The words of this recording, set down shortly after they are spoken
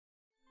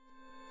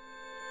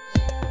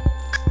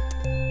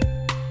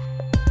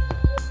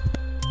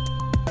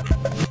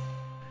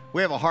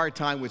we have a hard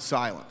time with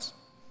silence.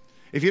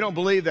 If you don't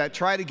believe that,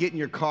 try to get in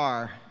your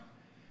car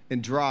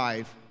and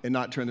drive and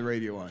not turn the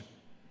radio on.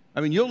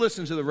 I mean, you'll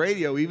listen to the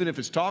radio even if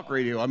it's talk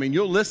radio. I mean,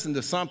 you'll listen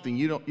to something.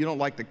 You don't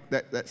like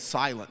that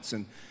silence.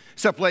 And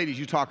except ladies,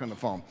 you talk on the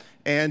phone.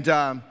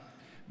 And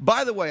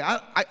by the way,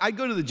 I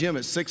go to the gym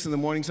at 6 in the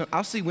morning. So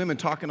I'll see women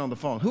talking on the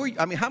phone.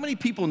 How many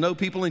people know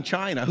people in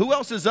China? Who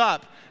else is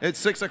up at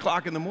 6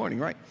 o'clock in the morning,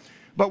 right?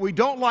 But we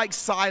don't like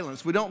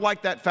silence. We don't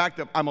like that fact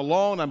that I'm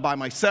alone, I'm by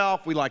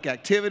myself. We like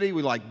activity,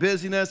 we like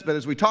busyness. But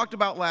as we talked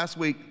about last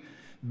week,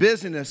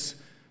 busyness,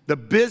 the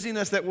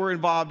busyness that we're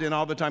involved in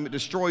all the time, it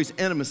destroys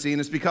intimacy.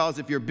 And it's because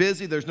if you're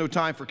busy, there's no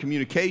time for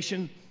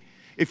communication.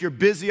 If you're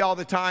busy all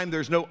the time,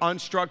 there's no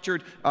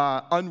unstructured,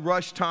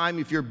 unrushed time.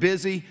 If you're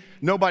busy,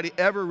 nobody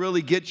ever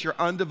really gets your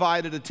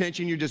undivided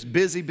attention. You're just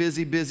busy,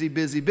 busy, busy,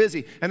 busy,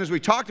 busy. And as we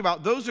talked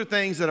about, those are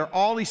things that are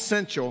all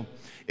essential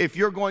if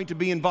you're going to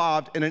be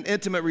involved in an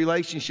intimate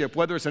relationship,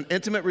 whether it's an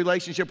intimate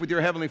relationship with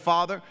your Heavenly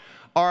Father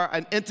or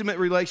an intimate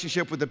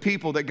relationship with the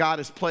people that God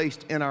has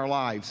placed in our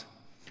lives.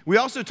 We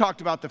also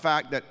talked about the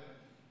fact that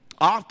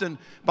often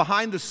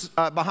behind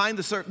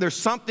the there's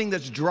something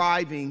that's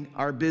driving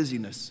our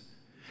busyness.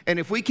 And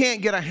if we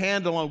can't get a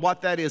handle on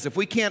what that is, if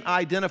we can't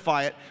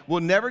identify it, we're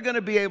never going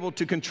to be able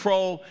to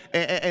control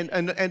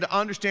and to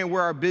understand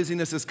where our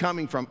busyness is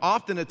coming from.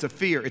 Often it's a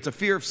fear. It's a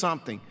fear of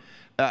something.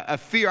 A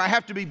fear, I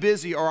have to be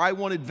busy or I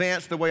won't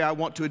advance the way I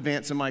want to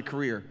advance in my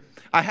career.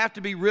 I have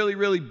to be really,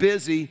 really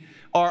busy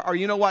or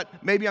you know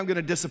what, maybe I'm going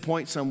to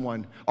disappoint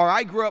someone. Or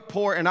I grew up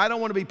poor and I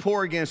don't want to be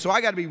poor again, so I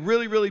got to be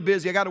really, really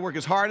busy. I got to work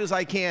as hard as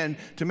I can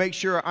to make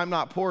sure I'm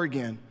not poor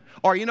again.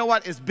 Or you know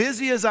what, as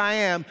busy as I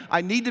am,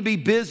 I need to be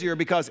busier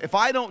because if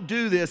I don't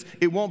do this,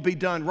 it won't be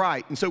done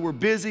right. And so we're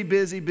busy,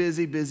 busy,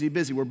 busy, busy,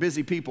 busy. We're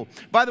busy people.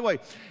 By the way,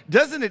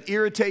 doesn't it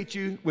irritate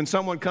you when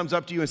someone comes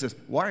up to you and says,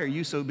 "Why are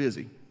you so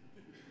busy?"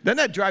 Doesn't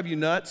that drive you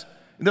nuts?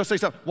 And they'll say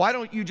stuff, "Why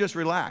don't you just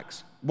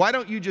relax? Why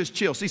don't you just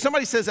chill?" See,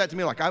 somebody says that to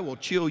me like, "I will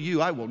chill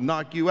you, I will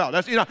knock you out."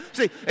 That's,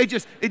 see,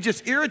 it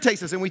just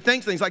irritates us and we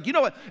think things like, you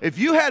know what, if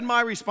you had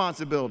my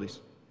responsibilities,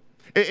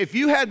 if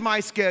you had my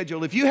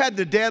schedule, if you had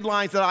the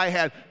deadlines that I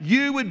had,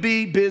 you would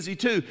be busy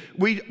too.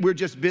 We're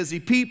just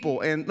busy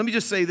people. And let me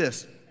just say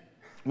this.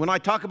 When I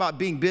talk about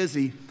being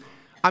busy,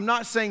 I'm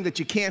not saying that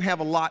you can't have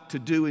a lot to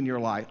do in your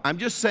life. I'm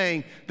just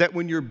saying that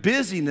when your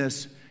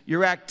busyness,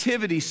 your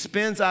activity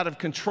spins out of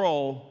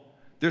control,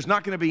 there's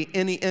not going to be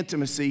any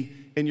intimacy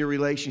in your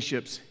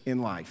relationships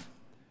in life.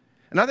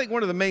 And I think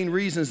one of the main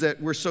reasons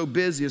that we're so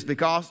busy is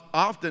because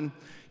often,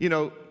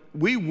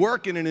 we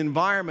work in an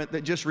environment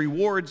that just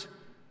rewards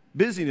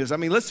busyness. I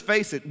mean, let's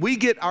face it, we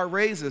get our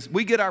raises,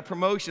 we get our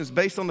promotions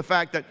based on the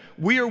fact that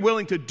we are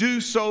willing to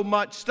do so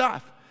much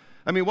stuff.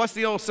 I mean, what's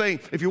the old saying?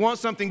 If you want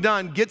something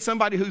done, get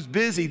somebody who's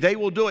busy, they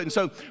will do it. And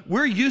so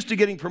we're used to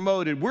getting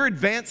promoted. We're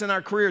advancing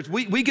our careers.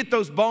 We get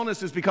those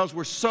bonuses because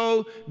we're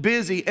so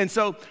busy. And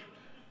so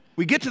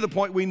we get to the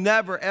point we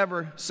never,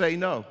 ever say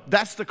no.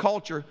 That's the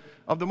culture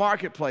of the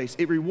marketplace.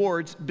 It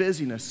rewards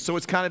busyness. So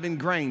it's kind of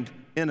ingrained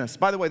in us.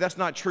 By the way, that's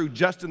not true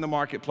just in the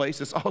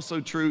marketplace. It's also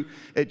true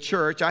at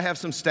church. I have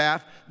some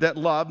staff that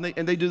love,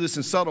 and they do this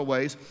in subtle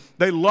ways.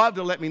 They love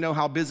to let me know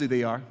how busy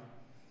they are.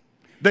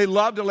 They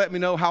love to let me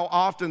know how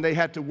often they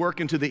had to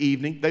work into the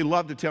evening. They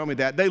love to tell me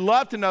that. They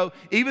love to know,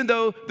 even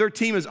though their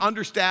team is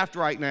understaffed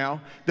right now,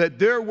 that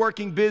they're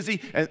working busy,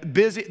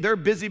 they're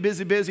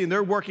busy, and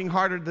they're working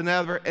harder than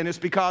ever. And it's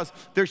because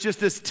there's just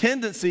this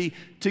tendency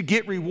to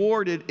get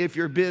rewarded if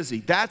you're busy.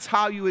 That's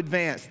how you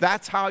advance.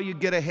 That's how you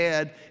get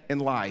ahead in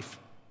life.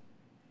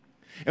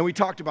 And we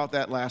talked about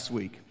that last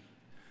week.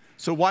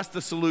 So what's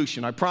the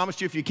solution? I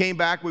promised you if you came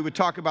back, we would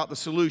talk about the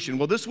solution.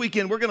 Well, this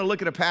weekend, we're going to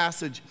look at a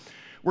passage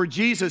where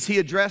Jesus, he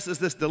addresses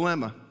this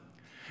dilemma.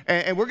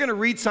 And we're going to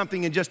read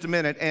something in just a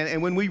minute.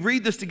 And when we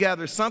read this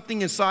together,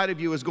 something inside of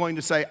you is going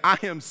to say, I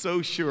am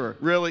so sure.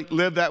 Really?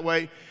 Live that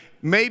way?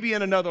 Maybe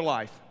in another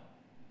life.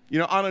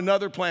 On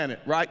another planet,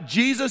 right?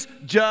 Jesus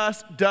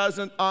just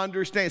doesn't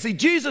understand. See,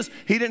 Jesus,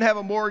 he didn't have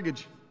a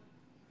mortgage.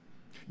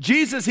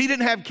 Jesus, he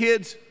didn't have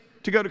kids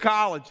to go to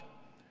college.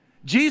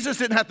 Jesus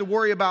didn't have to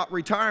worry about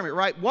retirement,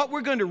 right? What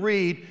we're going to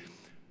read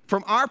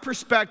from our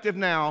perspective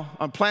now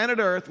on planet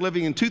Earth,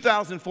 living in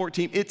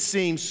 2014, it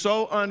seems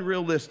so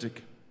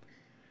unrealistic.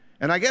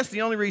 And I guess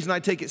the only reason I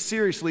take it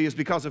seriously is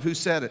because of who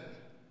said it.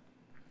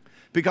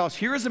 Because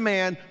here's a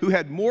man who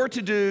had more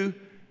to do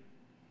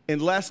in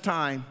less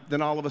time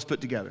than all of us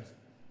put together.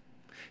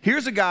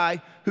 Here's a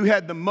guy who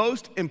had the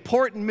most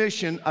important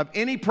mission of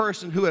any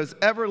person who has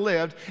ever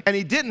lived, and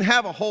he didn't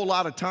have a whole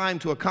lot of time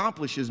to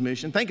accomplish his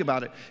mission. Think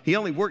about it. He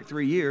only worked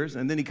 3 years,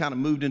 and then he kind of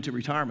moved into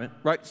retirement,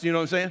 right? So you know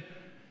what I'm saying?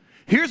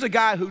 Here's a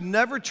guy who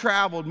never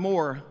traveled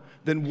more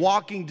than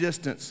walking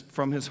distance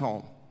from his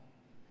home.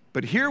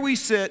 But here we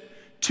sit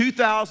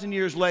 2,000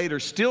 years later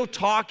still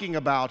talking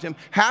about him.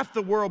 Half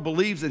the world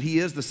believes that he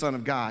is the Son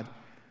of God.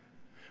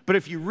 But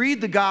if you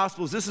read the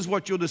Gospels, this is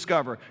what you'll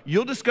discover.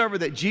 You'll discover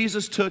that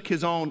Jesus took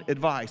his own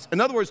advice.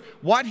 In other words,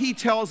 what he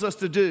tells us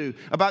to do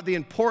about the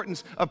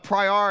importance of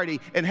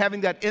priority and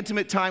having that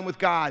intimate time with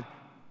God,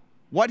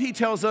 What he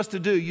tells us to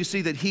do, you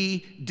see that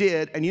he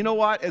did. And you know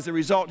what? As a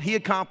result, he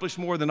accomplished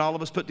more than all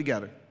of us put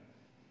together.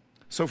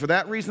 So for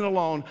that reason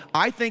alone,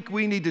 I think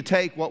we need to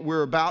take what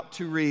we're about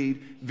to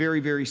read very,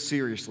 very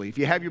seriously. If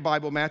you have your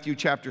Bible, Matthew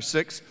chapter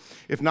 6.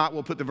 If not,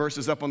 we'll put the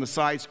verses up on the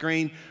side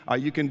screen.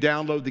 You can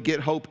download the Get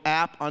Hope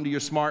app onto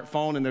your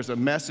smartphone, and there's a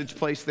message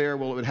place there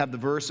where it would have the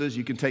verses.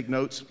 You can take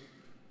notes.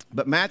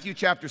 But Matthew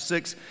chapter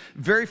 6,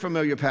 very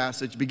familiar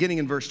passage, beginning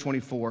in verse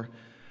 24.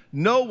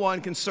 No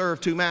one can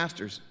serve two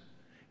masters.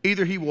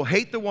 Either he will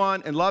hate the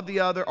one and love the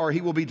other, or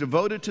he will be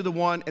devoted to the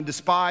one and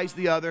despise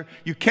the other.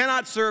 You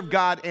cannot serve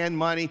God and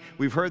money.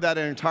 We've heard that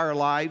our entire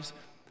lives.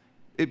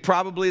 It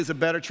probably is a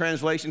better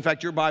translation. In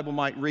fact, your Bible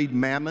might read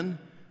mammon.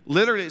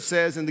 Literally, it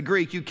says in the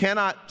Greek, you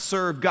cannot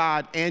serve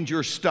God and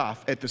your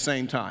stuff at the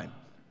same time.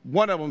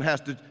 One of them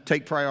has to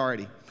take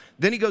priority.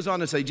 Then he goes on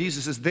to say,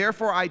 Jesus says,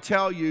 therefore I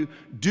tell you,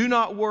 do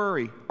not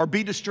worry or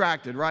be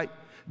distracted, right?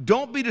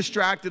 Don't be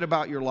distracted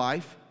about your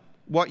life,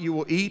 what you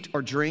will eat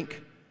or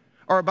drink,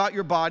 or about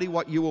your body,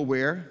 what you will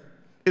wear.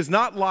 Is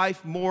not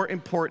life more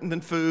important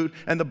than food,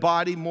 and the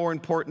body more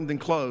important than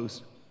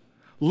clothes?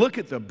 Look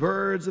at the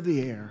birds of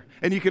the air.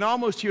 And you can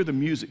almost hear the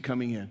music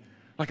coming in,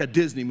 like a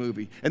Disney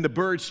movie, and the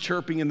birds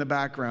chirping in the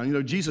background. You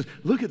know, Jesus,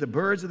 look at the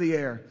birds of the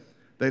air.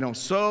 They don't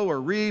sow or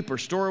reap or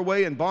store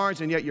away in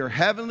barns, and yet your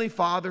heavenly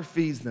Father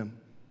feeds them.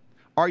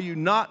 Are you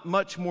not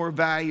much more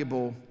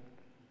valuable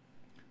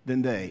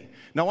than they?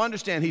 Now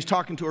understand, he's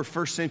talking to a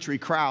first century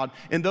crowd.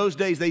 In those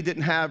days, they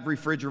didn't have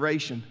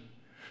refrigeration.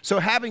 So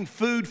having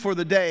food for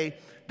the day,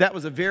 that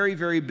was a very,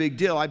 very big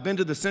deal. I've been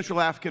to the Central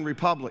African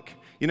Republic.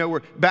 You know,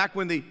 back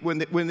when it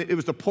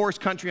was the poorest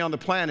country on the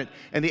planet,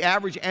 and the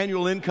average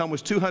annual income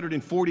was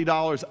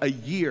 $240 a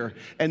year,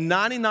 and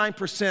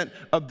 99%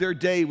 of their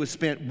day was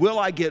spent, will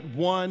I get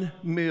one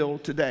meal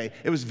today?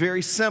 It was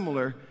very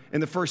similar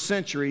in the first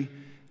century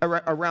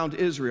around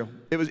Israel.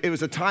 It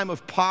was a time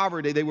of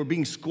poverty. They were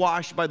being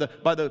squashed by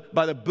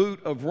the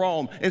boot of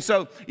Rome. And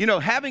so, you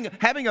know, having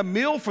a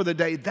meal for the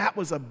day, that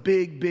was a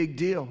big, big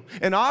deal.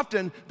 And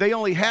often they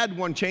only had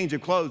one change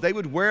of clothes. They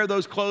would wear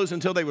those clothes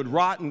until they would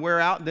rot and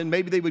wear out, and then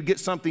maybe they would get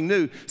something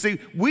new. See,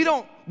 we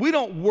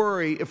don't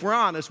worry, if we're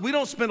honest, we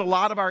don't spend a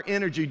lot of our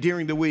energy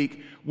during the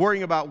week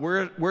worrying about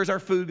where's our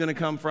food going to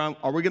come from?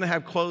 Are we going to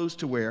have clothes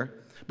to wear?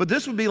 But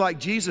this would be like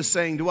Jesus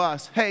saying to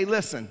us, hey,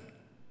 listen,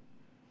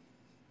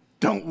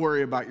 don't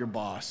worry about your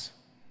boss.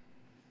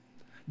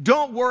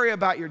 Don't worry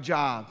about your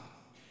job.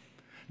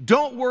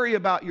 Don't worry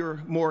about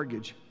your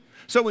mortgage.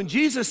 So when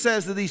Jesus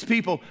says to these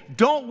people,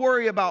 don't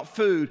worry about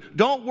food,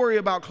 don't worry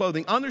about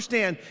clothing,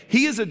 understand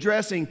he is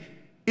addressing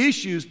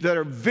issues that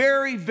are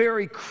very,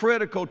 very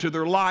critical to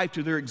their life,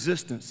 to their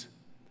existence.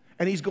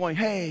 And he's going,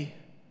 hey,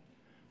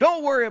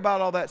 don't worry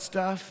about all that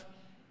stuff.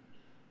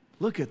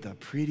 Look at the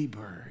pretty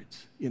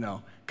birds, you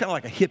know, kind of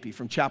like a hippie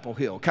from Chapel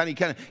Hill.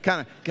 Kind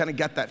of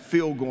got that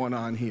feel going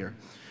on here.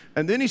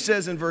 And then he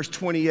says in verse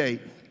 28,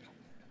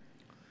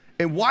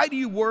 and why do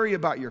you worry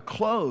about your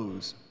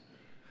clothes?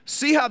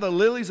 See how the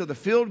lilies of the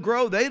field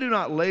grow? They do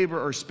not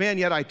labor or spin,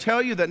 yet I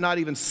tell you that not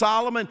even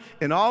Solomon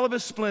in all of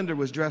his splendor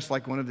was dressed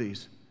like one of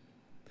these.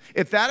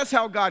 If that is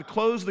how God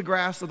clothes the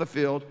grass of the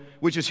field,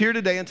 which is here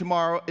today and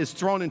tomorrow is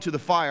thrown into the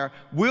fire,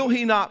 will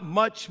he not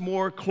much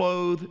more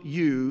clothe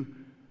you,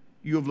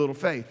 you of little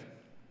faith?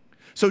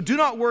 So do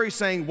not worry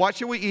saying, what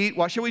shall we eat?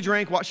 What shall we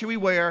drink? What shall we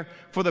wear?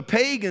 For the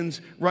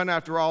pagans run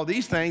after all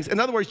these things.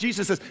 In other words,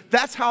 Jesus says,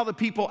 that's how the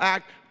people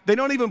act. They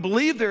don't even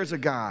believe there's a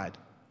God.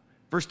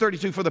 Verse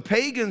 32, for the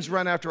pagans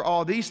run after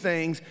all these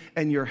things,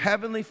 and your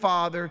heavenly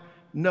Father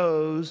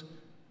knows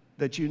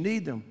that you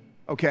need them.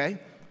 Okay?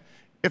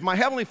 If my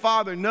heavenly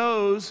Father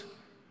knows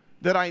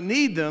that I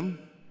need them,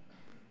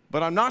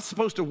 but I'm not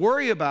supposed to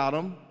worry about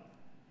them,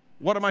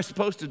 what am I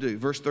supposed to do?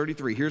 Verse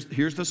 33,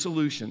 here's the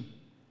solution.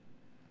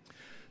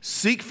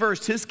 Seek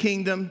first his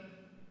kingdom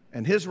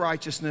and his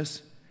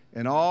righteousness,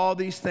 and all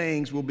these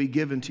things will be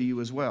given to you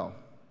as well.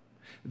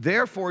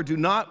 Therefore, do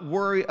not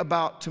worry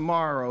about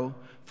tomorrow,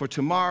 for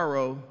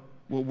tomorrow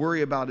will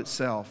worry about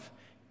itself.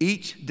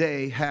 Each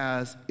day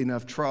has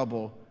enough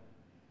trouble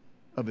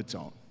of its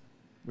own.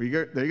 There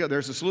you go.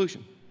 There's the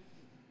solution.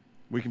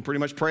 We can pretty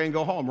much pray and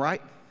go home,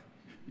 right?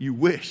 You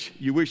wish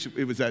it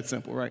was that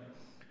simple, right?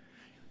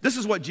 This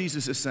is what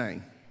Jesus is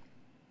saying.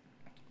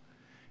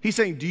 He's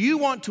saying, do you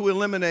want to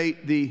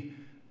eliminate the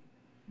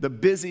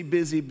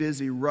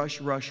busy,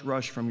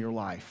 rush from your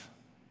life?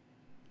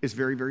 It's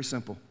very, very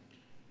simple.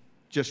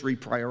 Just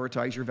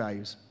reprioritize your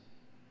values.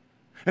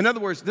 In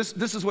other words,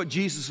 this is what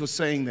Jesus was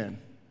saying then.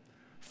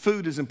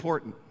 Food is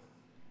important.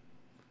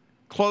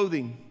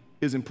 Clothing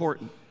is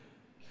important.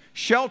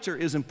 Shelter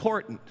is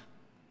important.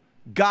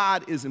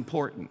 God is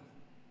important.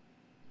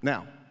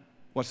 Now,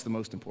 what's the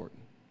most important?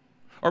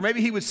 Or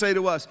maybe he would say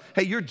to us,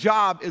 hey, your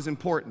job is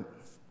important.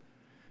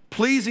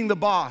 Pleasing the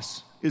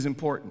boss is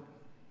important.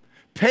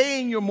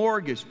 Paying your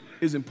mortgage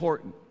is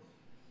important.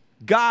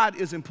 God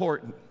is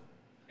important.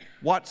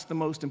 What's the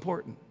most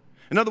important?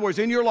 In other words,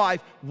 in your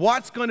life,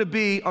 what's going to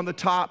be on the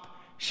top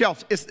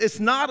shelf? It's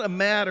not a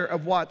matter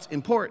of what's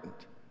important.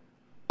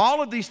 All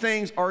of these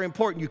things are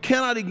important. You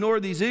cannot ignore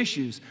these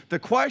issues. The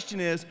question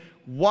is,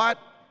 what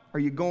are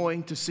you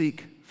going to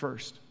seek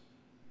first?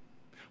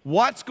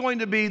 What's going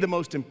to be the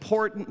most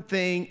important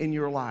thing in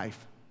your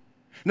life?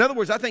 In other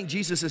words, I think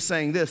Jesus is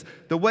saying this: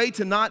 the way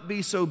to not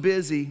be so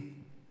busy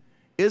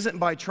isn't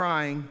by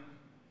trying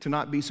to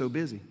not be so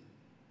busy.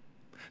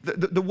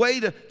 The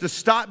way to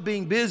stop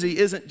being busy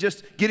isn't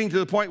just getting to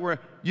the point where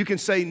you can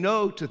say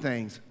no to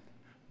things.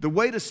 The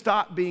way to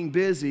stop being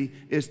busy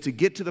is to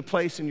get to the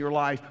place in your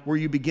life where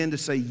you begin to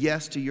say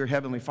yes to your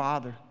Heavenly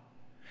Father.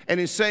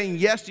 And in saying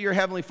yes to your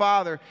Heavenly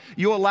Father,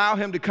 you allow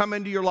Him to come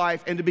into your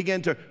life and to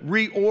begin to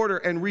reorder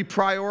and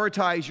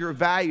reprioritize your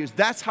values.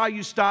 That's how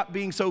you stop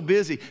being so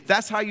busy.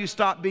 That's how you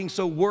stop being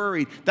so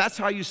worried. That's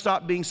how you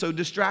stop being so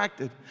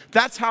distracted.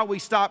 That's how we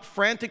stop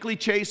frantically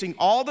chasing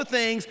all the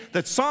things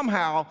that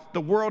somehow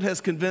the world has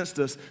convinced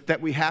us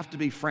that we have to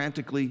be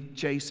frantically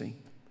chasing.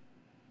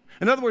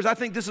 In other words, I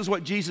think this is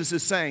what Jesus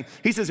is saying.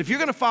 He says, if you're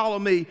going to follow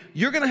me,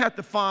 you're going to have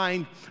to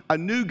find a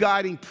new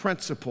guiding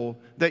principle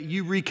that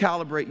you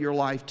recalibrate your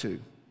life to.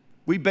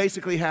 We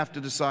basically have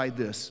to decide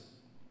this.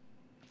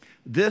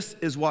 This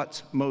is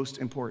what's most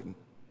important.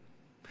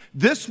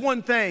 This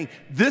one thing,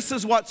 this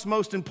is what's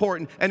most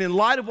important. And in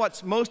light of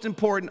what's most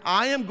important,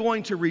 I am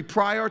going to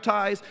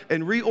reprioritize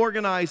and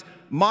reorganize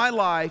my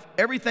life,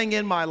 everything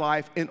in my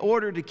life, in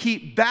order to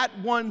keep that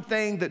one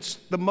thing that's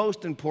the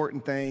most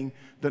important thing,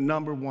 the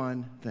number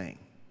one thing.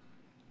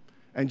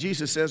 And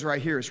Jesus says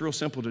right here, it's real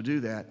simple to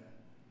do that.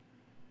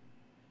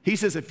 He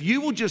says, if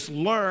you will just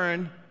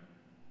learn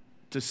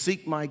to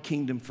seek my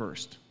kingdom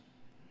first,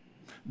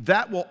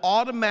 that will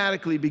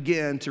automatically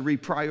begin to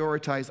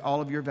reprioritize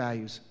all of your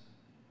values.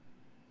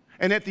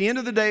 And at the end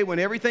of the day, when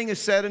everything is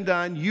said and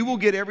done, you will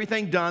get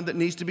everything done that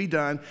needs to be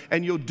done,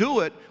 and you'll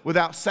do it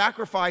without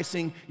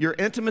sacrificing your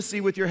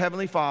intimacy with your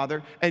Heavenly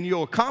Father, and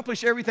you'll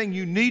accomplish everything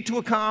you need to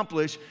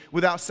accomplish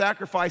without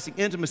sacrificing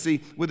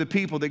intimacy with the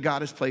people that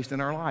God has placed in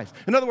our lives.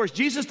 In other words,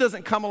 Jesus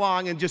doesn't come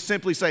along and just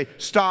simply say,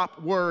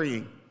 stop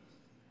worrying.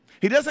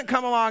 He doesn't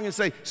come along and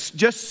say,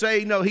 just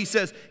say no. He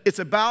says, it's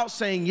about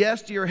saying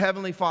yes to your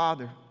Heavenly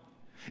Father.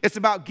 It's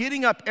about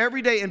getting up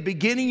every day and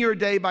beginning your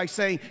day by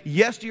saying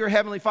yes to your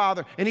Heavenly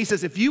Father. And he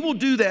says, if you will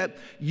do that,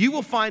 you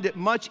will find it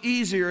much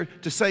easier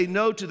to say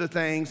no to the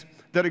things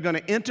that are going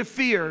to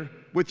interfere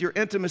with your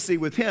intimacy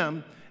with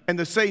Him, and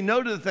to say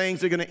no to the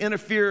things that are going to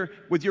interfere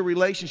with your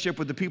relationship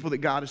with the people that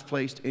God has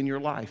placed in your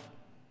life.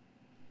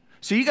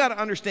 So you got to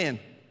understand,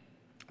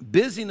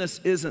 busyness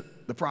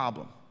isn't the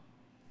problem.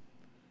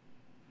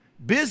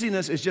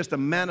 Busyness is just a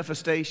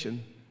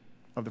manifestation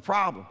of the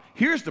problem.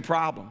 Here's the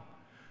problem.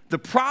 The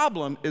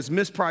problem is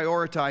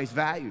misprioritized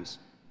values.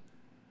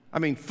 I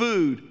mean,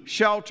 food,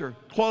 shelter,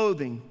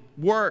 clothing,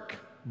 work,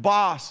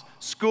 boss,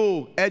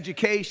 school,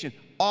 education,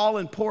 all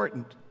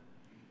important.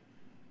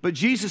 But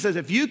Jesus says,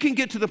 if you can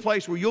get to the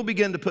place where you'll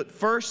begin to put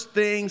first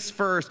things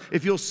first,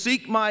 if you'll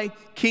seek my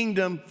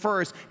kingdom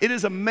first, it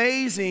is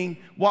amazing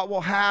what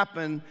will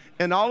happen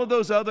in all of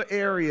those other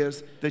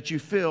areas that you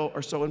feel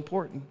are so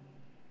important.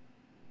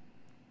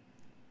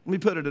 Let me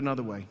put it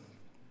another way.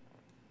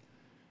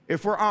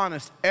 If we're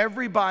honest,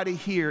 everybody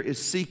here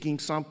is seeking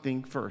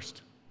something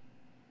first.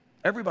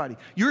 Everybody.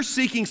 You're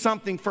seeking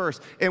something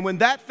first. And when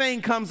that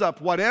thing comes up,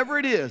 whatever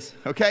it is,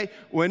 okay,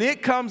 when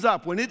it comes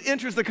up, when it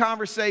enters the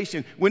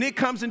conversation, when it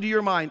comes into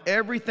your mind,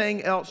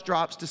 everything else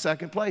drops to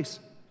second place.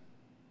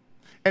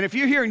 And if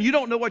you're here and you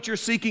don't know what you're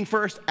seeking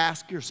first,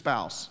 ask your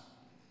spouse.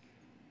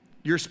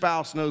 Your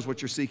spouse knows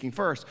what you're seeking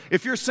first.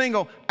 If you're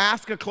single,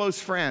 ask a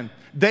close friend.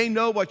 They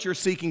know what you're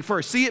seeking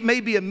first. See, it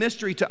may be a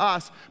mystery to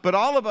us, but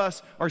all of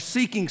us are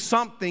seeking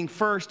something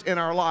first in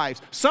our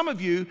lives. Some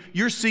of you,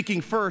 you're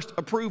seeking first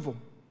approval.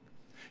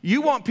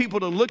 You want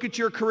people to look at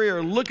your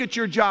career, look at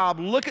your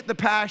job, look at the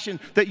passion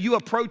that you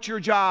approach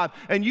your job,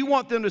 and you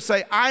want them to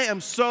say, I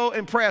am so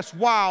impressed.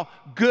 Wow,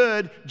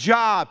 good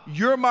job.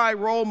 You're my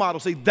role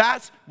model. See,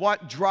 that's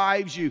what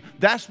drives you.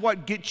 That's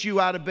what gets you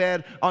out of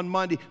bed on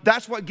Monday.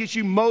 That's what gets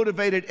you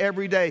motivated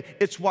every day.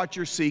 It's what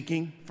you're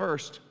seeking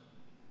first.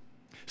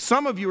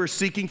 Some of you are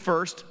seeking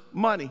first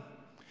money.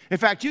 In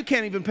fact, you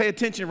can't even pay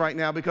attention right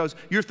now because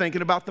you're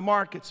thinking about the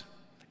markets.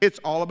 It's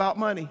all about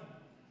money.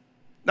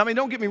 I mean,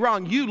 don't get me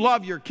wrong. You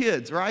love your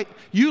kids, right?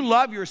 You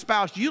love your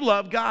spouse. You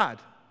love God.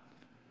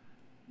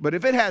 But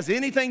if it has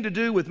anything to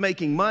do with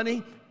making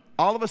money,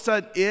 all of a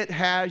sudden it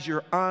has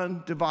your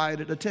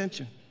undivided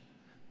attention.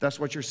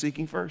 That's what you're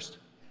seeking first.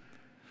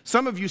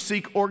 Some of you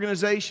seek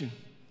organization.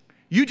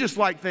 You just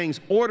like things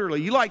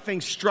orderly. You like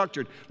things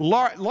structured.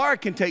 Laura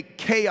can take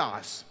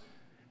chaos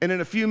and in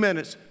a few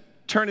minutes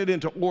turn it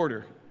into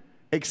order,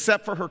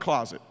 except for her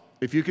closet.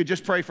 If you could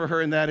just pray for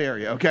her in that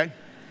area, okay?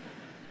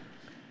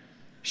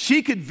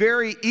 She could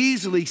very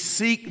easily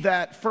seek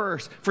that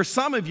first. For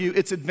some of you,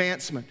 it's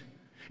advancement.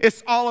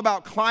 It's all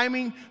about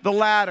climbing the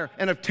ladder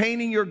and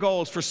obtaining your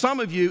goals. For some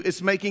of you,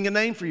 it's making a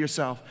name for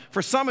yourself.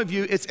 For some of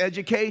you, it's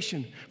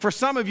education. For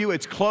some of you,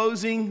 it's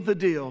closing the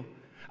deal.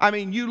 I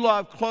mean, you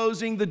love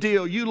closing the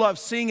deal. You love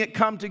seeing it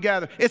come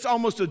together. It's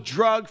almost a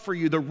drug for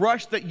you, the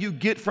rush that you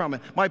get from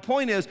it. My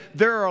point is,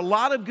 there are a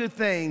lot of good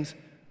things,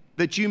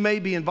 that you may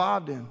be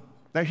involved in.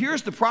 Now,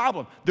 here's the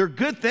problem. They're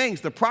good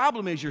things. The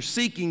problem is you're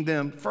seeking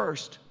them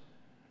first.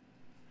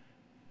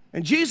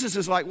 And Jesus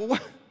is like, well,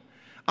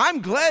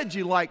 I'm glad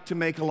you like to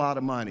make a lot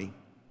of money.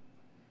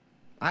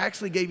 I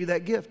actually gave you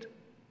that gift.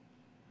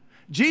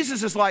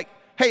 Jesus is like,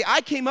 hey,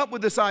 I came up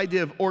with this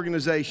idea of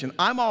organization.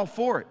 I'm all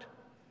for it.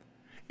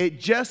 It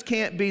just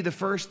can't be the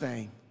first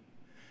thing.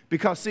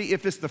 Because, see,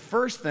 if it's the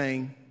first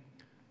thing,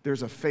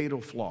 there's a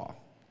fatal flaw.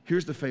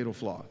 Here's the fatal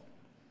flaw.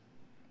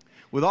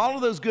 With all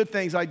of those good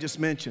things I just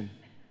mentioned,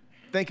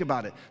 think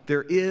about it.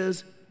 There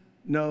is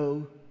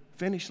no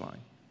finish line.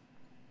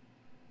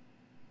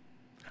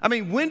 I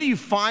mean, when do you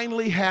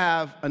finally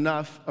have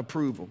enough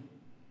approval?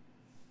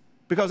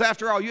 Because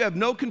after all, you have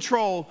no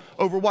control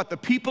over what the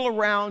people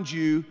around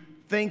you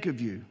think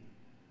of you.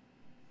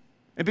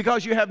 And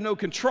because you have no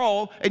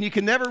control and you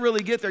can never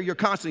really get there, you're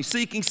constantly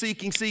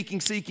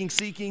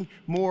seeking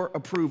more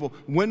approval.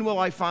 When will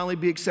I finally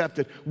be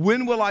accepted?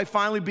 When will I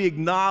finally be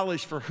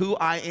acknowledged for who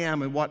I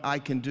am and what I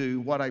can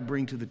do, what I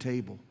bring to the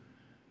table?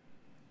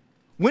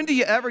 When do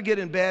you ever get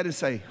in bed and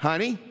say,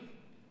 honey,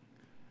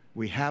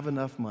 we have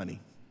enough money.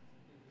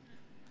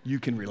 You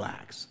can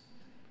relax.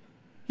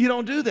 You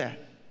don't do that.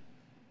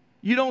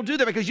 You don't do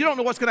that because you don't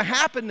know what's going to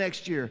happen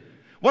next year.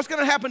 What's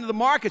going to happen to the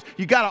markets?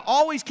 You got to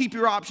always keep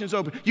your options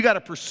open. You got to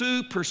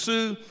pursue.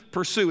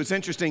 It's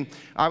interesting.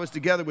 I was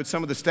together with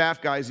some of the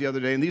staff guys the other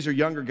day, and these are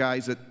younger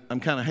guys that I'm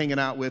kind of hanging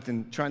out with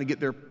and trying to get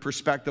their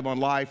perspective on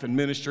life and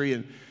ministry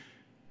and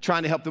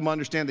trying to help them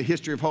understand the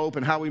history of hope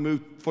and how we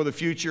move for the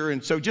future.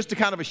 And so just a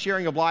kind of a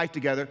sharing of life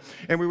together.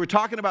 And we were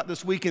talking about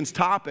this weekend's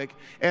topic,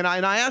 and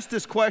I asked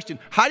this question: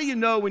 how do you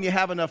know when you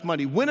have enough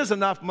money? When is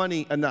enough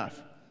money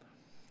enough?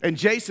 And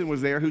Jason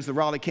was there, who's the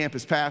Raleigh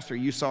campus pastor.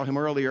 You saw him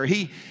earlier.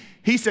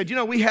 He said, you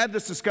know, we had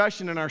this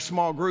discussion in our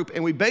small group,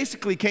 and we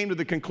basically came to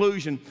the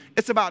conclusion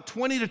it's about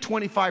 20 to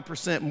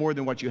 25% more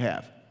than what you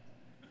have.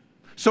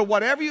 So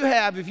whatever you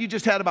have, if you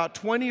just had about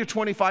 20 or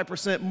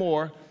 25%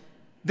 more,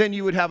 then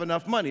you would have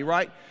enough money,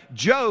 right?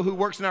 Joe, who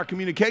works in our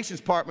communications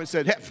department,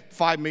 said, hey,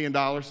 $5 million.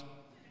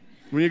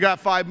 When you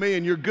got $5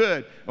 million, you're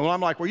good. And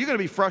I'm like, well, you're going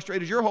to be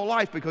frustrated your whole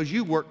life because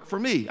you work for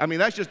me. I mean,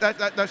 that's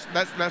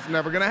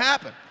never going to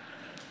happen.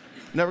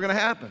 Never going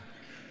to happen.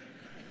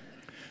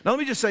 Now, let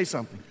me just say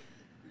something.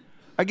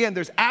 Again,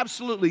 there's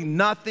absolutely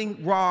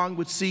nothing wrong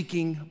with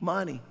seeking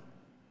money.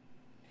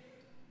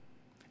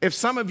 If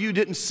some of you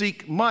didn't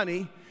seek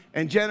money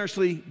and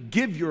generously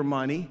give your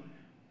money,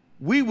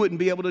 we wouldn't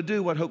be able to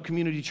do what Hope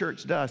Community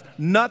Church does.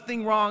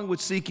 Nothing wrong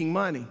with seeking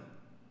money.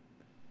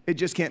 It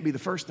just can't be the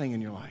first thing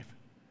in your life.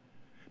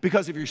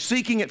 Because if you're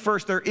seeking it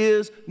first, there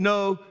is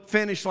no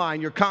finish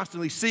line. You're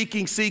constantly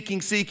seeking,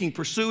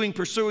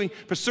 pursuing,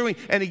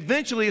 and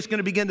eventually it's going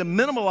to begin to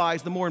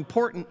minimalize the more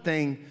important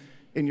thing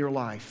in your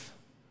life.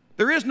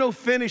 There is no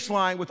finish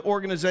line with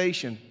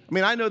organization. I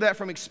mean, I know that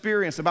from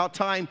experience. About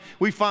time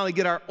we finally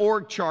get our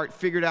org chart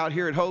figured out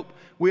here at Hope,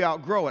 we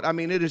outgrow it. I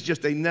mean, it is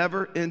just a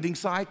never-ending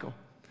cycle.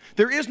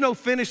 There is no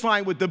finish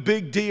line with the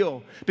big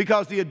deal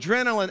because the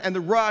adrenaline and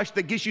the rush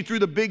that gets you through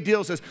the big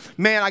deal says,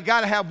 man, I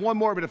got to have one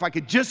more, but if I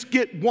could just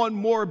get one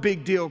more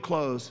big deal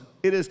closed.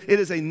 It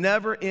is a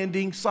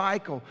never-ending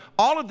cycle.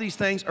 All of these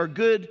things are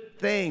good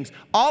things.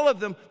 All of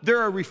them,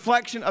 they're a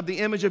reflection of the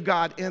image of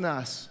God in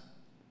us.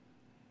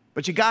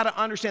 But you got to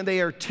understand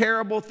they are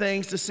terrible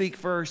things to seek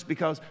first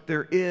because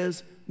there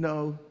is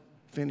no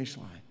finish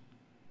line.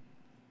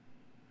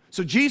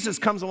 So Jesus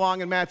comes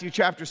along in Matthew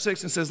chapter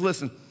 6 and says,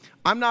 listen,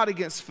 I'm not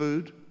against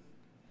food.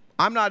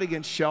 I'm not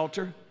against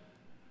shelter.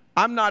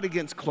 I'm not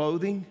against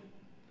clothing.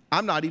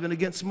 I'm not even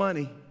against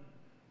money.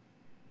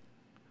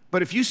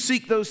 But if you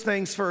seek those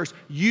things first,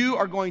 you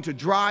are going to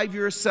drive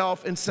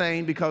yourself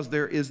insane because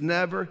there is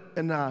never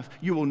enough.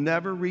 You will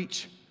never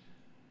reach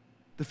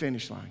the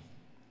finish line.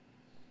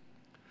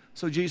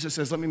 So Jesus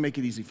says, let me make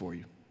it easy for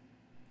you.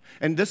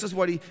 And this is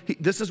what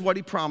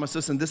he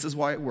promises, and this is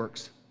why it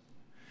works.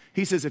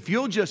 He says, if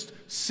you'll just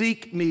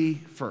seek me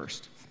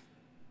first,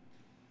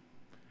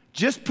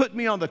 just put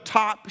me on the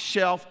top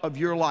shelf of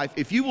your life.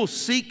 If you will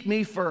seek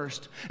me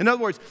first. In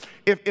other words,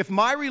 if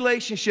my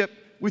relationship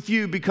with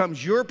you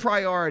becomes your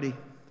priority,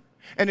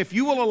 and if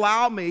you will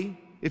allow me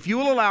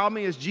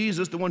as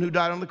Jesus, the one who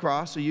died on the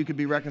cross, so you could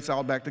be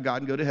reconciled back to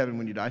God and go to heaven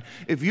when you die,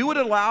 if you would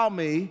allow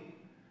me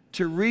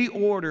to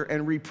reorder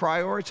and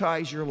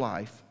reprioritize your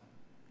life,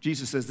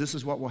 Jesus says this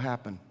is what will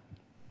happen.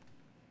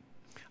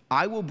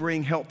 I will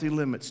bring healthy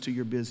limits to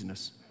your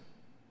business.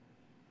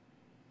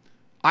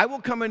 I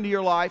will come into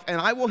your life and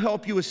I will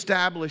help you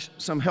establish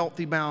some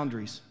healthy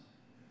boundaries.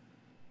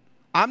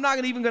 I'm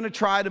not even going to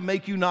try to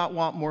make you not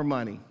want more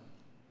money.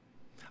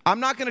 I'm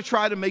not going to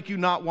try to make you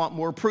not want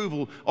more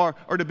approval or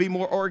to be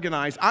more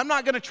organized. I'm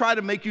not going to try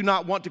to make you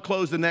not want to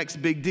close the next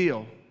big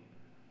deal.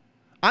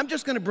 I'm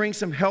just going to bring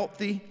some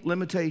healthy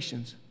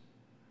limitations.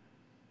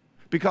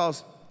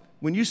 Because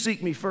when you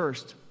seek me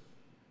first,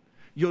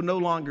 you'll no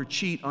longer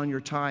cheat on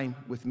your time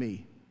with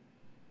me.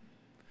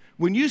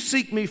 When you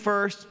seek me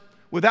first,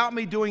 without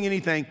me doing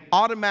anything,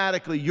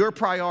 automatically your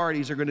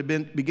priorities are going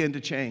to begin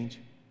to change.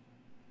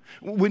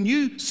 When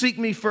you seek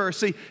me first,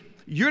 see,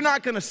 you're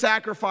not going to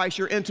sacrifice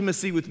your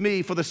intimacy with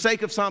me for the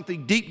sake of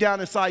something deep down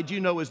inside you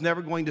know is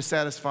never going to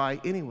satisfy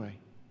anyway.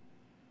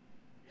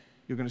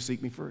 You're going to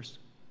seek me first.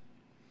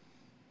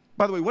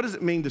 By the way, what does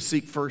it mean to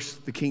seek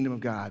first the kingdom of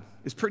God?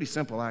 It's pretty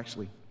simple,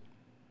 actually.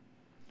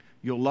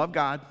 You'll love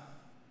God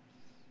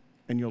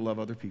and you'll love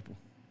other people.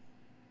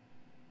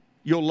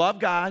 You'll love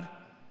God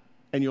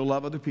and you'll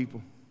love other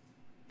people.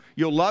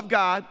 You'll love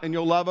God and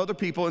you'll love other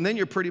people, and then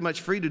you're pretty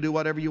much free to do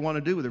whatever you want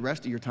to do with the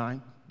rest of your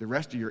time, the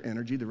rest of your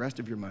energy, the rest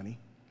of your money.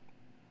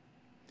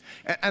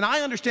 And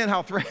I understand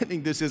how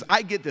threatening this is.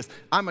 I get this.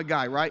 I'm a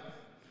guy, right?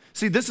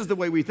 See, this is the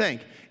way we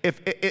think.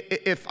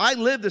 If I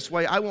live this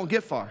way, I won't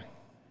get far.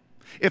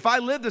 If I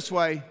live this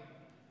way,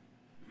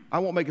 I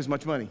won't make as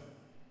much money.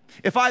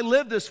 If I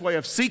live this way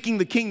of seeking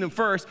the kingdom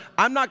first,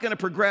 I'm not going to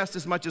progress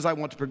as much as I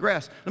want to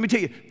progress. Let me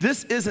tell you,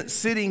 this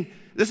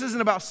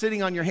isn't about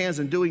sitting on your hands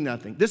and doing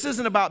nothing. This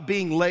isn't about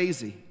being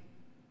lazy.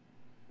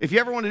 If you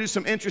ever want to do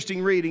some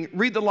interesting reading,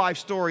 read the life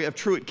story of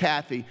Truett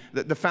Cathy,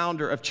 the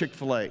founder of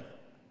Chick-fil-A.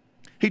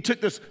 He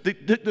took this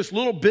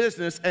little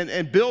business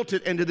and built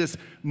it into this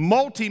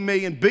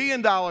multi-million,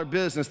 billion-dollar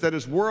business that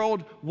is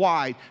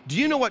worldwide. Do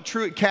you know what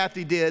Truett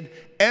Cathy did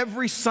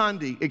every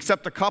Sunday,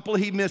 except a couple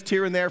he missed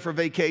here and there for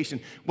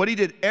vacation? What he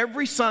did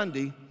every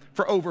Sunday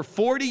for over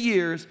 40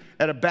 years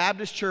at a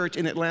Baptist church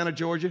in Atlanta,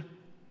 Georgia,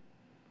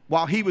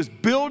 while he was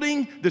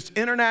building this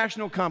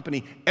international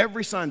company,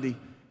 every Sunday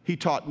he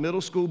taught middle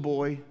school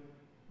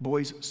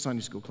boys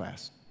Sunday school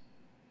class.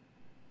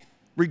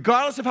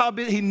 Regardless of how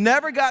busy, he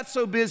never got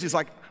so busy. He's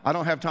like, I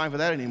don't have time for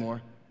that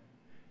anymore.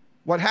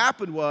 What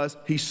happened was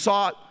he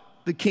sought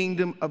the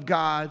kingdom of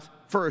God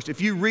first. If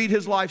you read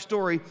his life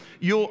story,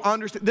 you'll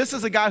understand. This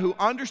is a guy who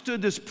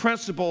understood this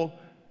principle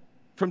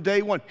from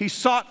day one. He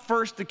sought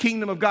first the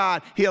kingdom of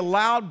God. He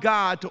allowed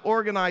God to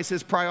organize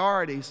his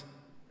priorities.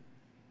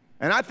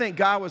 And I think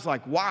God was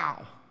like,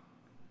 wow,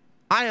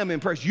 I am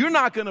impressed. You're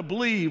not going to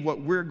believe what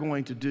we're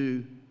going to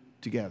do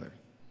together.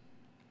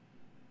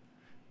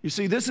 You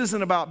see, this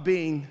isn't about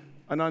being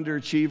an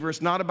underachiever.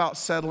 It's not about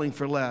settling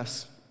for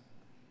less.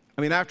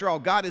 I mean, after all,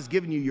 God has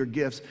given you your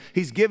gifts.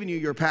 He's given you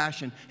your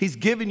passion. He's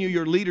given you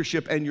your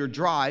leadership and your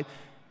drive.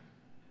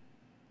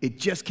 It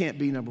just can't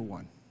be number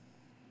one.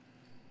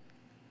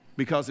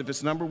 Because if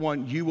it's number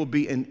one, you will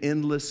be in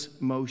endless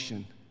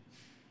motion.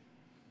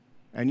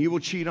 And you will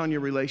cheat on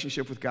your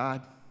relationship with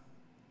God.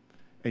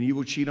 And you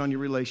will cheat on your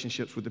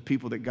relationships with the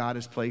people that God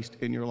has placed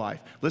in your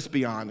life. Let's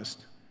be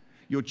honest.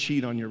 You'll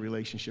cheat on your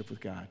relationship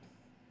with God.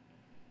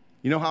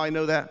 You know how I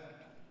know that?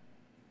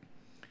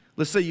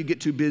 Let's say you get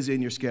too busy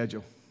in your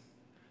schedule.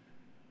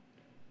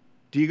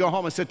 Do you go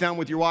home and sit down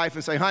with your wife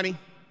and say, honey,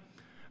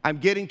 I'm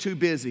getting too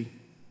busy.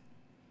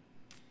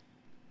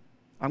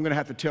 I'm going to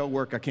have to tell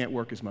work I can't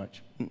work as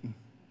much.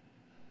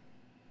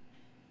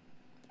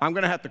 I'm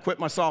going to have to quit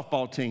my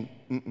softball team.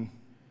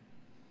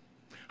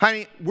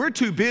 Honey, we're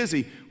too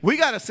busy. We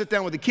got to sit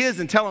down with the kids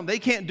and tell them they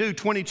can't do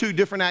 22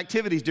 different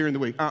activities during the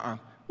week.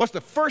 What's the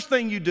first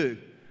thing you do?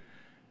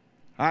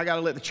 I got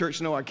to let the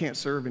church know I can't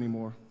serve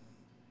anymore.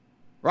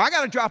 Or I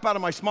got to drop out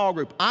of my small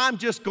group. I'm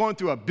just going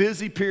through a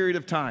busy period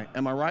of time.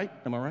 Am I right?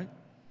 Am I right?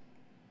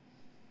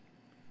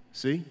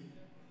 See?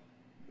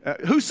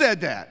 Who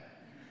said that?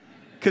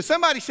 Could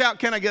somebody shout,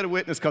 can I get a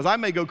witness? Because I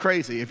may go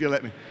crazy if you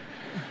let me.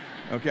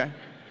 Okay?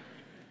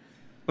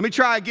 Let me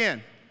try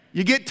again.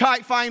 You get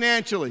tight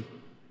financially.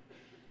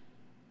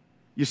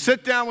 You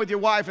sit down with your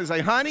wife and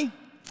say, honey,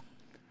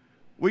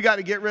 we got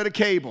to get rid of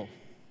cable.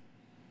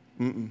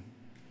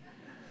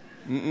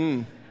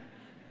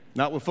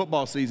 Not with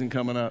football season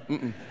coming up.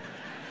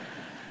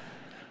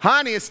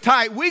 Honey, it's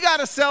tight. We got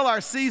to sell our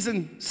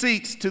season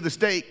seats to the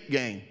state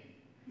game.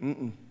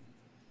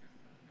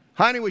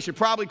 Honey, we should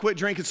probably quit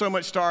drinking so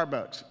much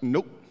Starbucks.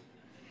 Nope.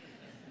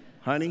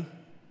 Honey,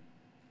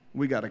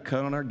 we got to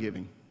cut on our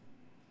giving.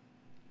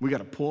 We got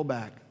to pull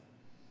back.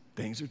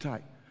 Things are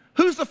tight.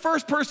 Who's the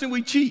first person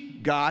we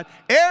cheat? God.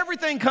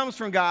 Everything comes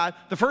from God.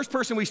 The first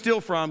person we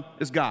steal from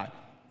is God.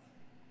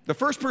 The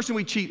first person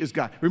we cheat is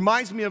God.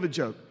 Reminds me of a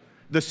joke.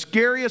 The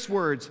scariest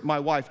words my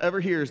wife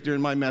ever hears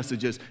during my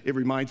messages, it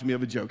reminds me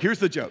of a joke. Here's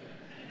the joke.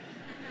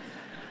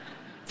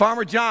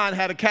 Farmer John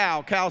had a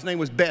cow. Cow's name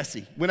was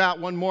Bessie. Went out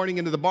one morning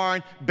into the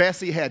barn.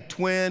 Bessie had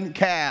twin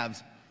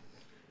calves.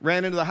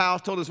 Ran into the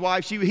house, told his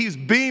wife. He was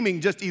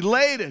beaming, just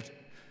elated.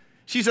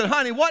 She said,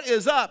 honey, what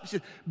is up? She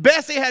said,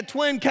 Bessie had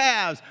twin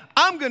calves.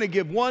 I'm going to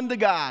give one to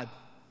God.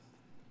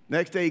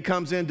 Next day he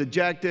comes in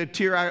dejected,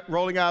 tear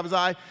rolling out of his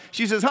eye.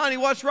 She says, honey,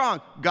 what's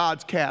wrong?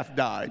 God's calf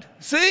died.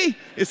 See?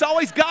 It's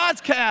always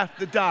God's calf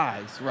that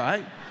dies,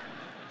 right?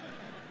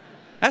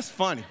 That's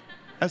funny.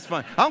 That's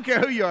funny. I don't care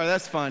who you are,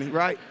 that's funny,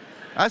 right?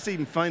 That's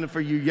even funny for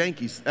you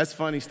Yankees. That's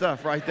funny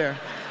stuff right there.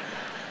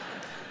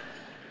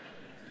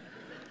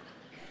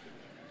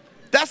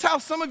 That's how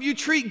some of you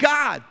treat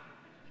God.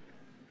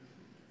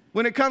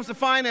 When it comes to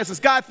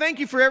finances, God, thank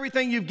you for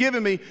everything you've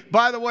given me.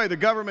 By the way, the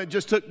government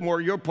just took more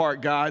of your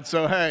part, God,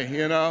 so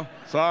hey,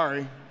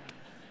 sorry.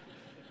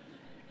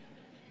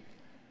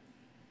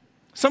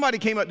 Somebody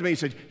came up to me and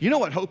said, you know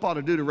what Hope ought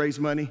to do to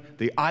raise money?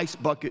 The ice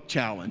bucket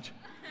challenge.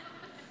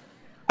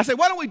 I say,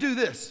 why don't we do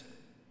this?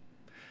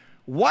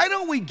 Why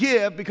don't we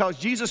give because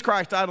Jesus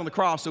Christ died on the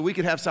cross so we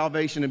could have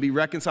salvation and be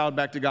reconciled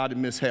back to God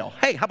and miss hell?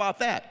 Hey, how about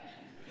that?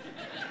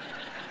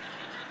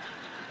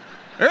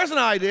 There's an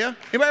idea.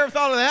 Anybody ever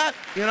thought of that?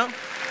 You know?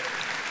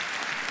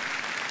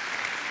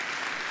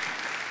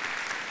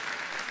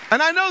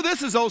 And I know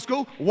this is old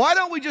school. Why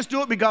don't we just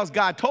do it because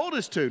God told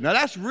us to? Now,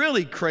 that's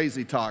really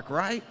crazy talk,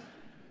 right?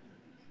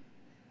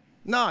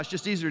 No, it's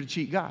just easier to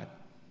cheat God.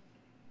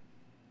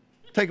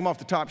 Take them off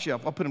the top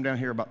shelf. I'll put them down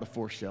here about the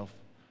fourth shelf.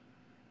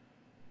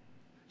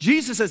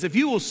 Jesus says, if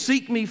you will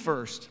seek me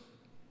first,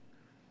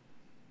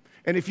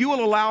 and if you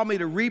will allow me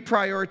to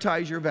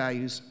reprioritize your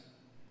values,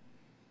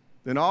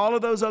 then all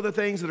of those other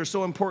things that are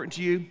so important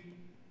to you,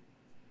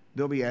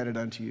 they'll be added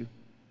unto you.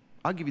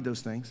 I'll give you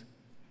those things.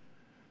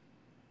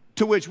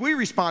 To which we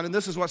respond, and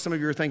this is what some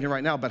of you are thinking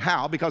right now, but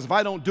how? Because if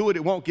I don't do it,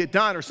 it won't get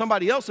done, or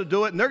somebody else will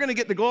do it, and they're going to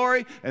get the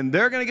glory, and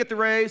they're going to get the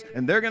raise,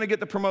 and they're going to get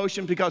the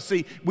promotion, because,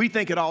 see, we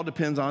think it all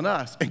depends on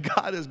us. And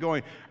God is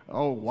going,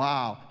 oh,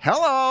 wow.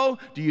 Hello,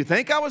 do you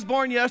think I was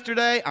born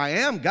yesterday? I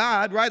am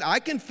God, right? I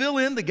can fill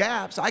in the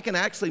gaps. I can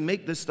actually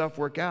make this stuff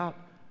work out.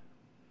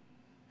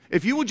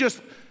 If you will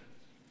just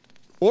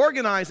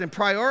organize and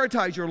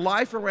prioritize your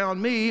life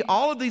around me,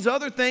 all of these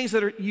other things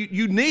that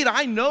you need.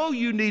 I know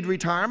you need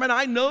retirement.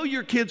 I know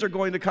your kids are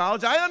going to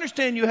college. I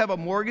understand you have a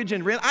mortgage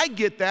and rent. I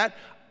get that.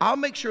 I'll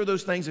make sure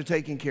those things are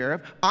taken care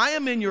of. I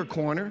am in your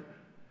corner.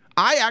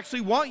 I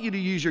actually want you to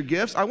use your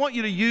gifts. I want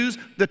you to use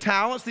the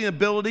talents, the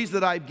abilities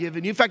that I've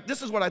given you. In fact,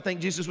 this is what I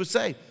think Jesus would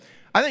say.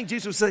 I think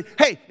Jesus would say,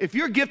 hey, if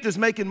your gift is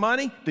making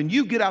money, then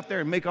you get out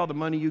there and make all the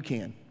money you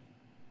can.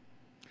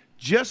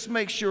 Just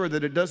make sure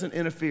that it doesn't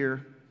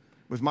interfere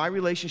with my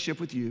relationship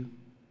with you,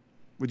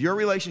 with your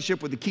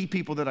relationship with the key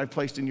people that I've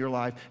placed in your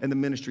life and the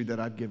ministry that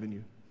I've given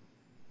you.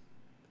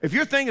 If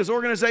your thing is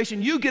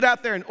organization, you get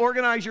out there and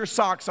organize your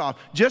socks off.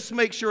 Just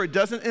make sure it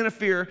doesn't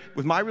interfere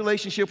with my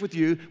relationship with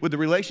you, with the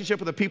relationship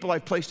with the people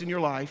I've placed in your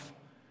life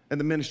and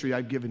the ministry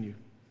I've given you.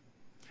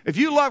 If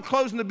you love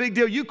closing the big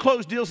deal, you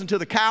close deals until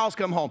the cows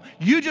come home.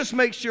 You just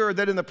make sure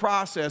that in the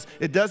process,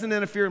 it doesn't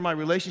interfere in my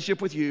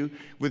relationship with you,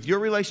 with your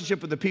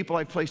relationship with the people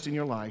I've placed in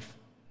your life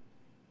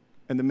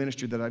and the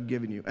ministry that I've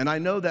given you. And I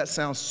know that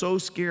sounds so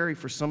scary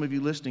for some of you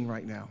listening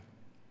right now.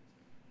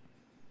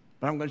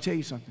 But I'm going to tell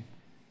you something.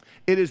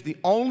 It is the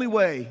only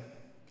way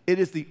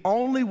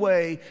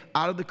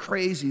out of the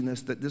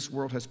craziness that this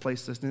world has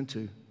placed us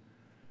into.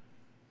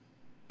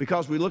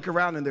 Because we look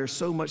around and there's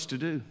so much to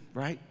do,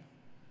 right?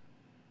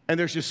 And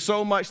there's just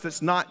so much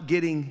that's not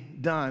getting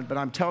done. But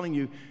I'm telling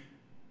you,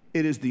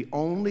 it is the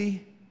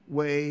only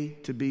way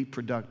to be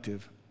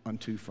productive on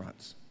two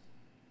fronts.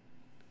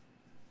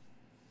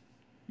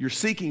 You're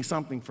seeking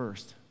something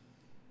first.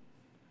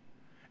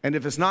 And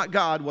if it's not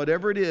God,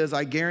 whatever it is,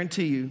 I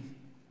guarantee you,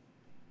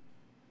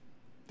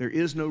 there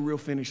is no real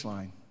finish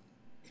line.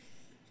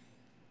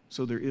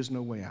 So there is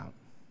no way out.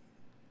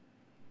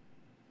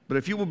 But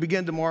if you will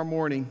begin tomorrow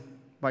morning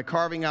by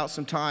carving out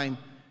some time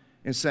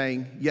and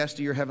saying yes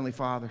to your Heavenly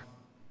Father.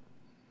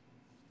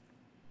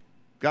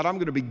 God, I'm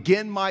going to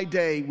begin my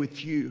day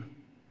with you.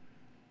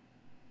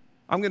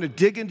 I'm going to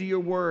dig into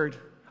your word.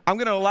 I'm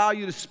going to allow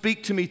you to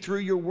speak to me through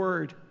your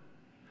word.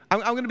 I'm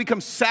going to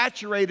become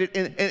saturated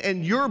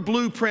in your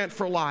blueprint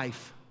for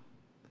life.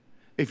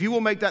 If you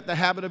will make that the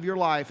habit of your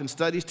life, and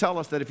studies tell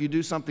us that if you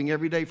do something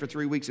every day for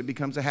 3 weeks, it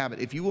becomes a habit.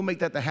 If you will make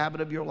that the habit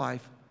of your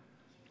life,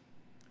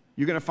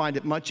 you're going to find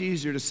it much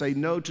easier to say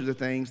no to the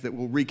things that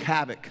will wreak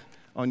havoc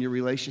on your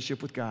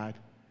relationship with God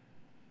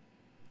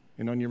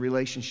and on your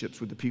relationships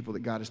with the people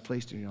that God has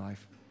placed in your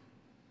life.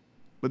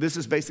 But this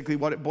is basically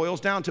what it boils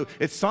down to.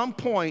 At some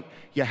point,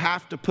 you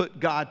have to put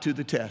God to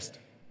the test.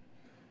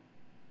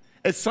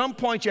 At some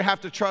point, you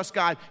have to trust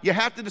God. You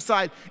have to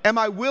decide, am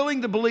I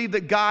willing to believe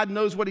that God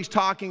knows what he's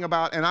talking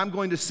about and I'm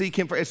going to seek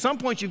him for? At some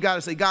point, you've got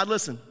to say, God,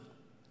 listen,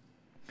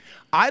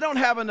 I don't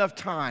have enough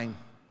time,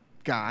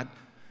 God,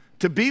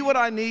 to be what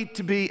I need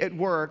to be at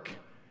work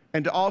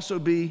and to also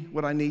be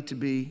what I need to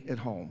be at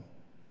home.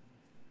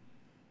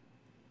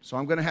 So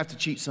I'm going to have to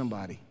cheat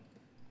somebody.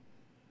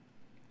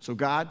 So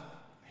God,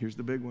 here's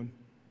the big one.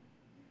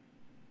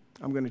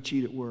 I'm going to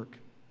cheat at work.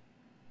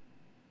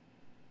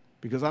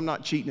 Because I'm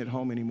not cheating at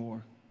home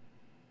anymore.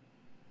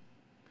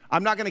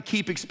 I'm not going to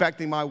keep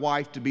expecting my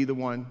wife to be the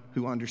one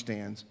who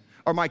understands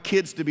or my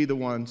kids to be the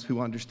ones who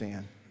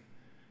understand.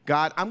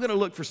 God, I'm going to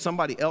look for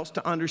somebody else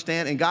to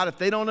understand. And God, if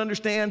they don't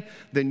understand,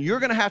 then you're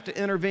going to have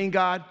to intervene,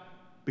 God,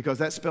 because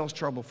that spells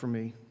trouble for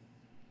me.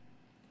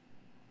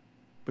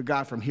 But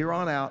God, from here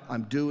on out,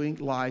 I'm doing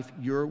life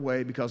your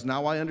way because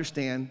now I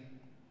understand.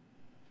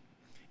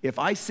 If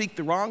I seek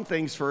the wrong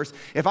things first,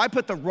 if I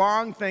put the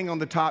wrong thing on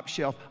the top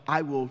shelf,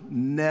 I will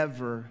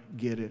never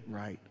get it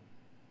right.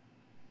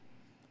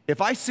 If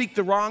I seek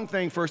the wrong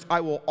thing first, I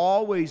will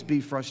always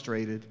be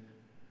frustrated.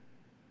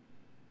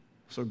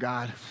 So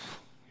God,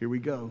 here we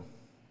go.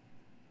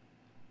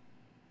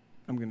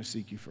 I'm going to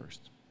seek you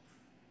first.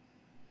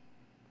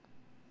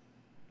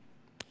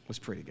 Let's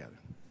pray together.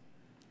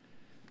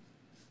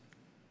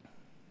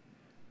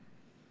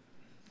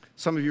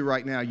 Some of you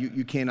right now,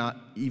 you cannot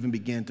even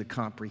begin to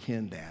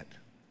comprehend that.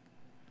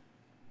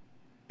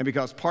 And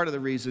because part of the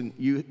reason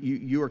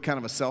you are kind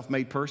of a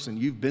self-made person,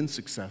 you've been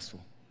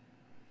successful.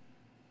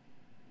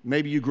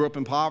 Maybe you grew up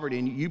in poverty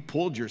and you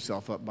pulled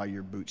yourself up by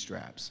your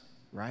bootstraps,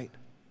 right?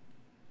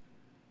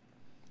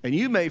 And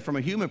you may, from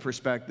a human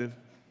perspective,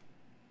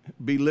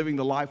 be living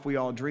the life we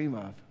all dream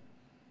of.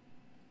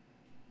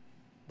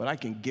 But I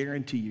can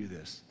guarantee you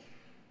this.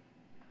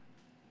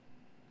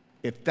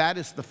 If that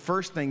is the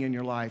first thing in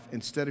your life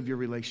instead of your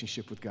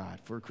relationship with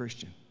God for a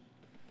Christian,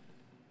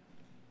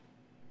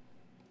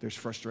 there's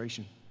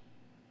frustration,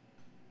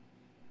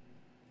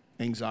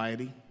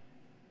 anxiety,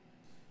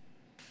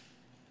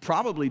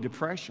 probably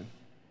depression.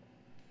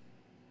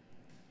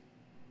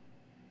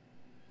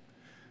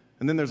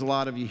 And then there's a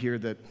lot of you here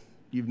that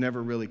you've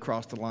never really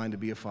crossed the line to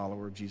be a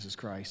follower of Jesus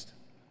Christ.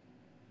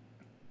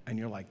 And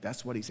you're like,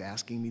 that's what he's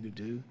asking me to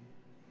do?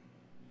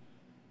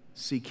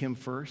 Seek him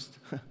first?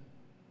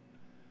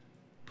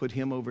 Put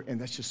him over,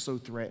 and that's just so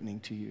threatening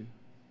to you.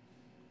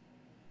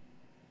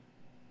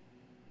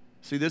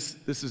 See, this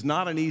is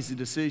not an easy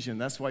decision.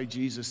 That's why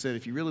Jesus said,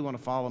 if you really want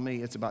to follow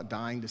me, it's about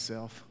dying to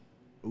self.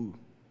 Ooh.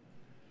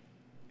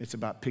 It's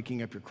about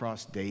picking up your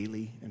cross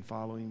daily and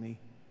following me.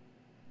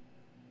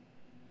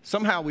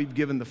 Somehow we've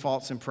given the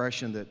false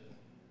impression that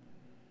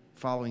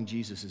following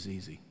Jesus is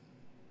easy.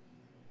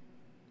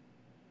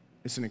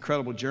 It's an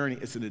incredible journey.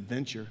 It's an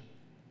adventure.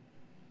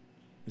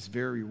 It's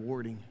very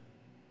rewarding.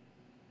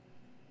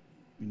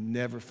 You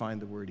never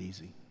find the word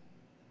easy.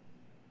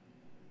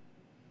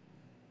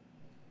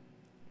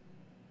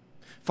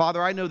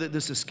 Father, I know that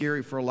this is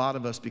scary for a lot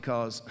of us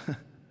because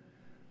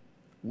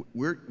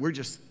we're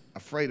just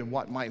afraid of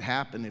what might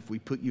happen if we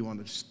put you on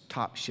the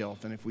top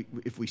shelf and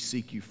if we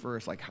seek you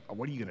first. Like,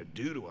 what are you going to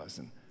do to us?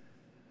 And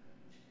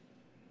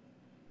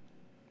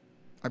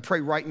I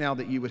pray right now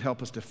that you would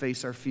help us to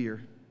face our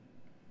fear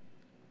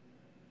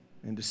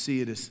and to see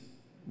it as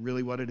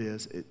really what it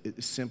is. It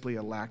is simply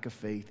a lack of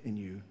faith in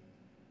you.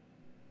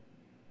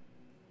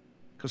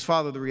 Because,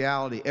 Father, the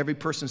reality, every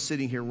person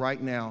sitting here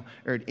right now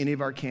or at any of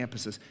our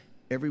campuses,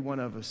 every one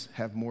of us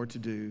have more to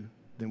do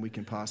than we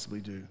can possibly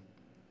do.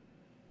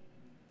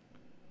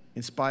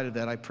 In spite of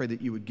that, I pray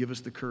that you would give us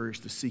the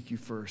courage to seek you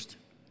first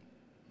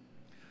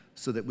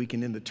so that we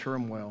can end the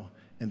turmoil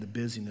and the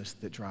busyness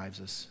that drives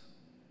us.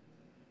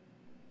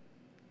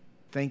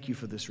 Thank you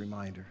for this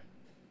reminder.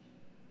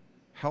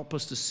 Help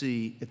us to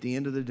see, at the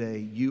end of the day,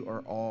 you are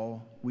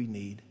all we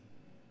need.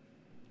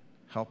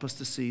 Help us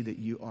to see that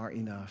you are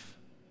enough.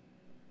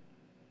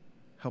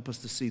 Help us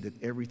to see that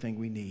everything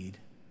we need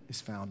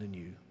is found in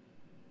you.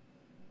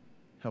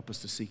 Help us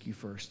to seek you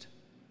first.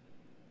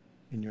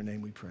 In your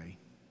name we pray.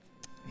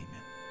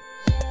 Amen.